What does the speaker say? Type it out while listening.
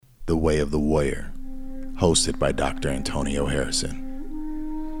Way of the Warrior, hosted by Dr. Antonio Harrison.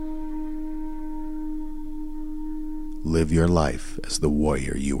 Live your life as the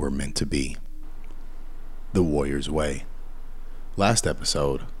warrior you were meant to be. The Warrior's Way. Last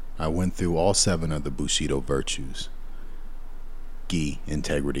episode, I went through all 7 of the Bushido virtues. Gi,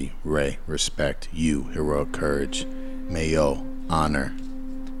 integrity; Rei, respect; Yu, heroic courage; Meiyo, honor;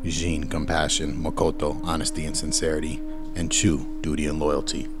 Jin, compassion; Makoto, honesty and sincerity; and Chu, duty and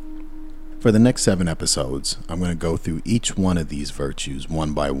loyalty. For the next 7 episodes, I'm going to go through each one of these virtues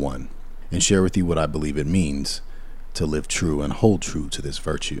one by one and share with you what I believe it means to live true and hold true to this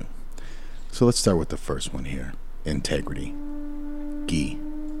virtue. So let's start with the first one here, integrity. Gi.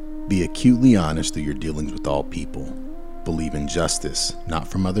 Be acutely honest through your dealings with all people. Believe in justice, not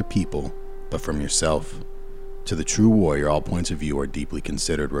from other people, but from yourself. To the true warrior, all points of view are deeply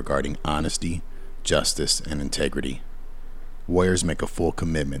considered regarding honesty, justice, and integrity. Warriors make a full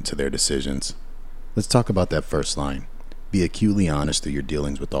commitment to their decisions. Let's talk about that first line. Be acutely honest through your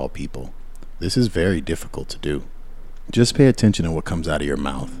dealings with all people. This is very difficult to do. Just pay attention to what comes out of your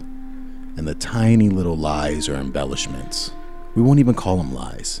mouth and the tiny little lies or embellishments. We won't even call them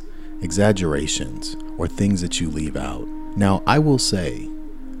lies, exaggerations, or things that you leave out. Now, I will say,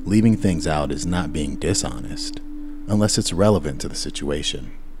 leaving things out is not being dishonest, unless it's relevant to the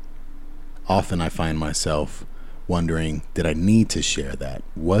situation. Often I find myself wondering, did I need to share that?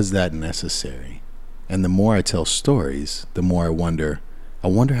 Was that necessary? And the more I tell stories, the more I wonder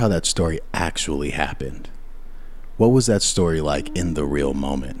how that story actually happened. What was that story like in the real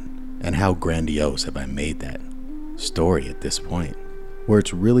moment? And how grandiose have I made that story at this point? Where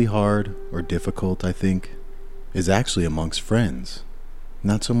it's really hard or difficult, I think, is actually amongst friends,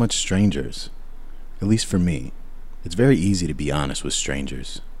 not so much strangers. At least for me, it's very easy to be honest with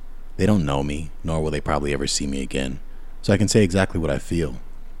strangers. They don't know me, nor will they probably ever see me again, so I can say exactly what I feel.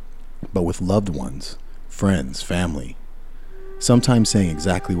 But with loved ones, friends, family, sometimes saying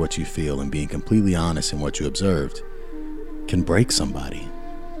exactly what you feel and being completely honest in what you observed can break somebody.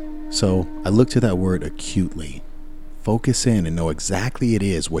 So I look to that word acutely. Focus in and know exactly it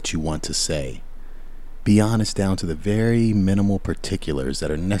is what you want to say. Be honest down to the very minimal particulars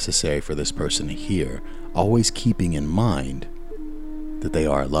that are necessary for this person to hear, always keeping in mind that they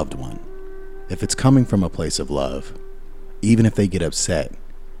are a loved one. If it's coming from a place of love, even if they get upset,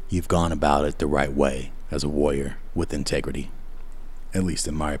 you've gone about it the right way as a warrior with integrity. At least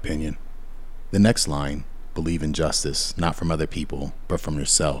in my opinion. The next line, believe in justice, not from other people, but from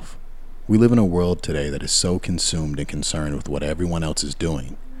yourself. We live in a world today that is so consumed and concerned with what everyone else is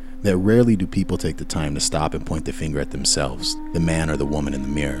doing that rarely do people take the time to stop and point the finger at themselves, the man or the woman in the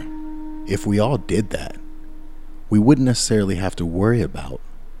mirror. If we all did that, we wouldn't necessarily have to worry about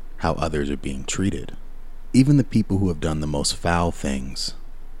how others are being treated. Even the people who have done the most foul things,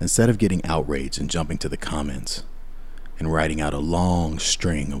 instead of getting outraged and jumping to the comments and writing out a long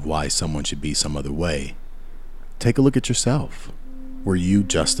string of why someone should be some other way, take a look at yourself. Were you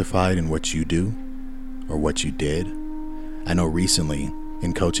justified in what you do or what you did? I know recently,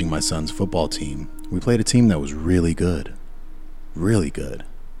 in coaching my son's football team, we played a team that was really good. Really good.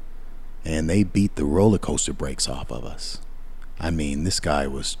 And they beat the roller coaster brakes off of us. I mean, this guy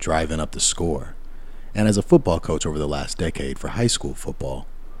was driving up the score. And as a football coach over the last decade for high school football,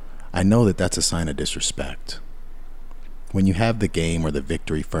 I know that that's a sign of disrespect. When you have the game or the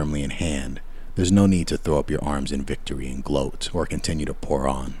victory firmly in hand, there's no need to throw up your arms in victory and gloat or continue to pour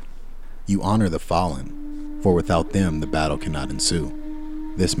on. You honor the fallen, for without them the battle cannot ensue.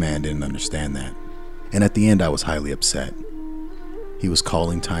 This man didn't understand that. And at the end I was highly upset. He was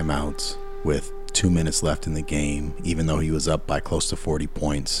calling timeouts with 2 minutes left in the game, even though he was up by close to 40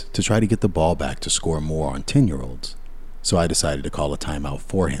 points, to try to get the ball back to score more on 10-year-olds. So I decided to call a timeout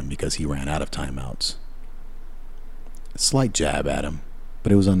for him because he ran out of timeouts. A slight jab at him,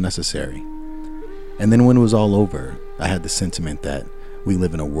 but it was unnecessary. And then when it was all over, I had the sentiment that we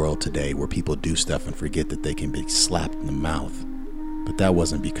live in a world today where people do stuff and forget that they can be slapped in the mouth. But that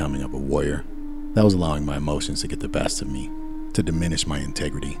wasn't becoming of a warrior. That was allowing my emotions to get the best of me, to diminish my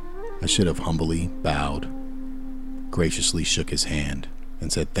integrity. I should have humbly bowed, graciously shook his hand,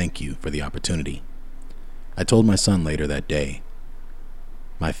 and said thank you for the opportunity. I told my son later that day,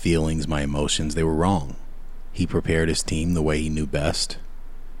 my feelings, my emotions, they were wrong. He prepared his team the way he knew best.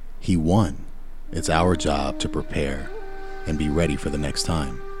 He won. It's our job to prepare and be ready for the next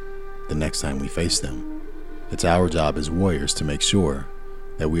time we face them. It's our job as warriors to make sure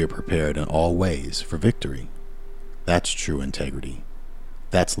that we are prepared in all ways for victory. That's true integrity.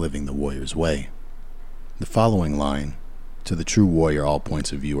 That's living the warrior's way. The following line, to the true warrior, all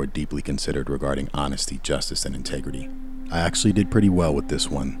points of view are deeply considered regarding honesty, justice, and integrity. I actually did pretty well with this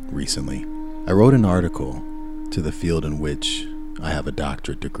one recently. I wrote an article to the field in which I have a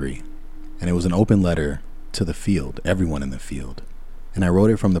doctorate degree, and it was an open letter to the field, everyone in the field. And I wrote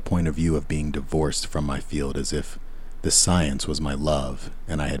it from the point of view of being divorced from my field, as if the science was my love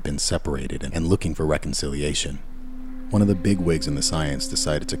and I had been separated and looking for reconciliation. One of the big wigs in the science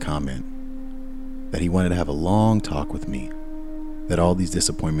decided to comment that he wanted to have a long talk with me, that all these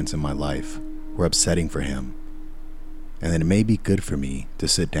disappointments in my life were upsetting for him, and that it may be good for me to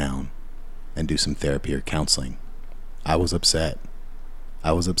sit down and do some therapy or counseling. I was upset.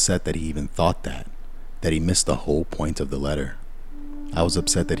 I was upset that he even thought that he missed the whole point of the letter. I was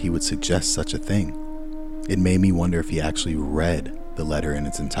upset that he would suggest such a thing. It made me wonder if he actually read the letter in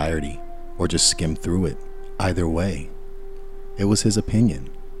its entirety or just skimmed through it. Either way, it was his opinion.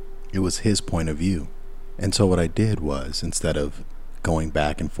 It was his point of view. And so what I did was, instead of going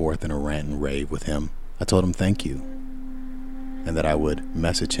back and forth in a rant and rave with him, I told him thank you, and that I would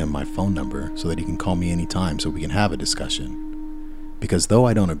message him my phone number so that he can call me anytime so we can have a discussion. Because though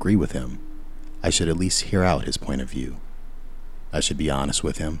I don't agree with him, I should at least hear out his point of view. I should be honest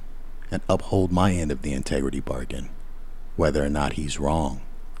with him and uphold my end of the integrity bargain, whether or not he's wrong,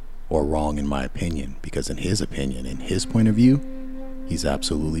 or wrong in my opinion, because in his opinion, in his point of view, he's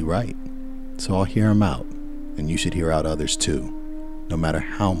absolutely right. So I'll hear him out, and you should hear out others too, no matter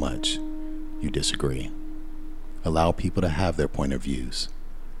how much you disagree. Allow people to have their point of views,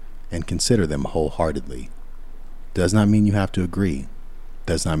 and consider them wholeheartedly. Does not mean you have to agree,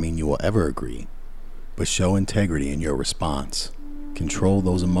 does not mean you will ever agree, but show integrity in your response. Control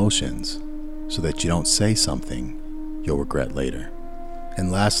those emotions so that you don't say something you'll regret later.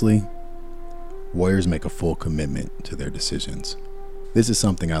 And lastly, warriors make a full commitment to their decisions. This is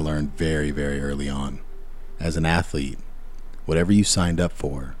something I learned very, very early on. As an athlete, whatever you signed up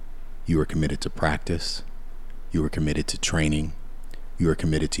for, you were committed to practice, you were committed to training, you were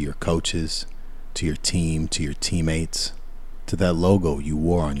committed to your coaches, to your team, to your teammates, to that logo you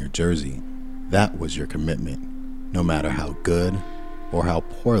wore on your jersey. That was your commitment, no matter how good or how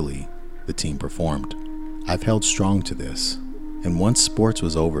poorly the team performed. I've held strong to this, and once sports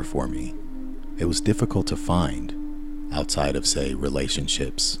was over for me, it was difficult to find, outside of, say,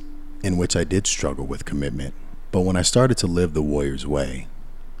 relationships, in which I did struggle with commitment. But when I started to live the Warriors way,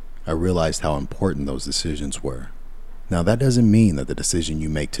 I realized how important those decisions were. Now, that doesn't mean that the decision you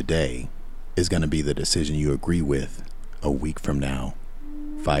make today is going to be the decision you agree with a week from now,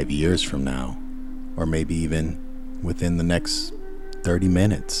 5 years from now, or maybe even within the next 30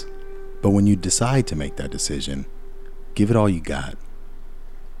 minutes. But when you decide to make that decision, give it all you got.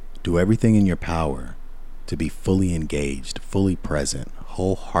 Do everything in your power to be fully engaged, fully present,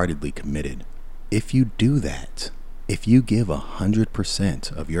 wholeheartedly committed. If you do that, if you give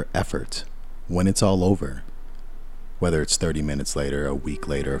 100% of your effort when it's all over, whether it's 30 minutes later, a week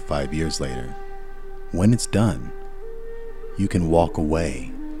later, or 5 years later, when it's done, you can walk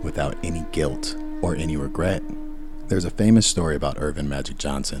away without any guilt or any regret. There's a famous story about Earvin Magic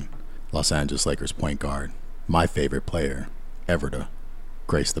Johnson, Los Angeles Lakers point guard, my favorite player ever to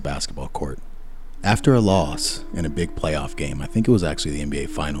grace the basketball court. After a loss in a big playoff game, I think it was actually the NBA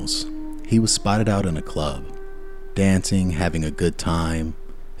Finals, he was spotted out in a club, dancing, having a good time,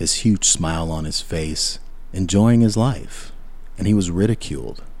 his huge smile on his face, enjoying his life, and he was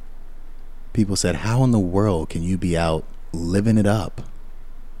ridiculed. People said, how in the world can you be out living it up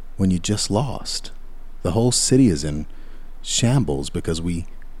when you just lost? The whole city is in shambles because we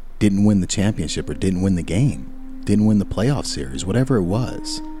didn't win the championship or didn't win the game, didn't win the playoff series, whatever it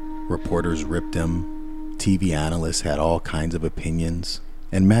was. Reporters ripped him, TV analysts had all kinds of opinions,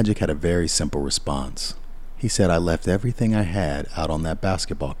 and Magic had a very simple response. He said, I left everything I had out on that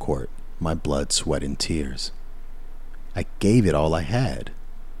basketball court, my blood, sweat, and tears. I gave it all I had,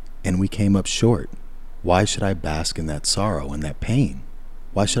 and we came up short. Why should I bask in that sorrow and that pain?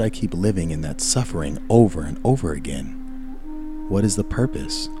 Why should I keep living in that suffering over and over again? What is the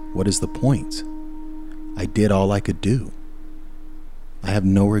purpose? What is the point? I did all I could do. I have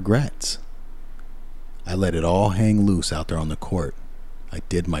no regrets. I let it all hang loose out there on the court. I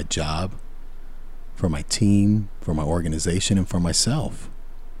did my job for my team, for my organization, and for myself.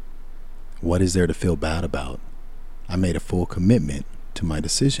 What is there to feel bad about? I made a full commitment to my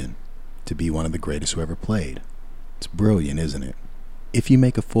decision to be one of the greatest who ever played. It's brilliant, isn't it? If you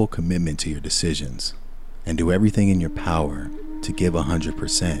make a full commitment to your decisions and do everything in your power to give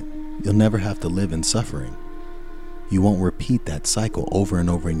 100%, you'll never have to live in suffering. You won't repeat that cycle over and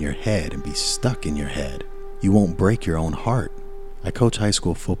over in your head and be stuck in your head. You won't break your own heart. I coach high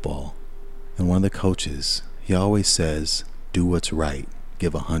school football, and one of the coaches, he always says, do what's right,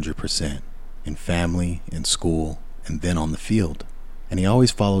 give 100%, in family, in school, and then on the field. And he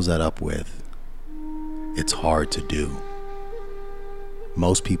always follows that up with, it's hard to do.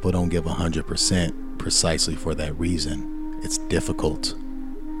 Most people don't give 100% precisely for that reason. It's difficult.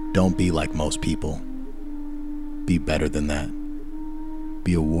 Don't be like most people. Be better than that.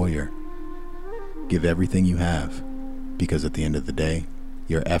 Be a warrior. Give everything you have, because at the end of the day,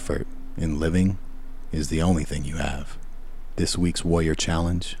 your effort in living is the only thing you have. This week's Warrior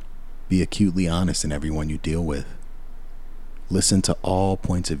Challenge: be acutely honest in everyone you deal with. Listen to all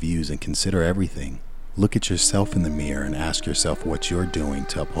points of views and consider everything. Look at yourself in the mirror and ask yourself what you're doing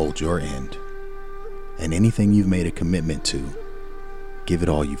to uphold your end. And anything you've made a commitment to, give it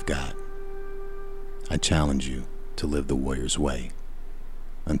all you've got. I challenge you to live the warrior's way.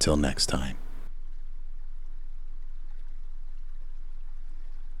 Until next time.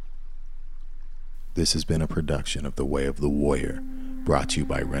 This has been a production of The Way of the Warrior, brought to you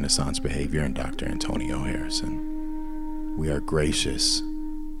by Renaissance Behavior and Dr. Antonio Harrison. We are gracious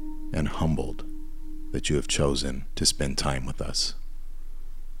and humbled that you have chosen to spend time with us.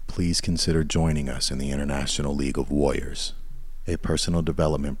 Please consider joining us in the International League of Warriors, a personal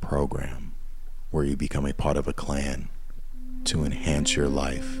development program where you become a part of a clan to enhance your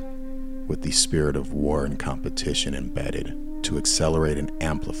life with the spirit of war and competition embedded to accelerate and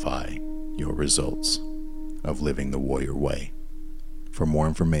amplify your results of living the warrior way. For more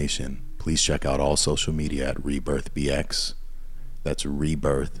information, please check out all social media at RebirthBX. That's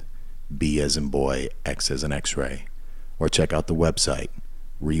Rebirth, B as in boy, X as in X-ray. Or check out the website,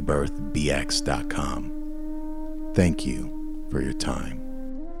 rebirthbx.com. Thank you for your time.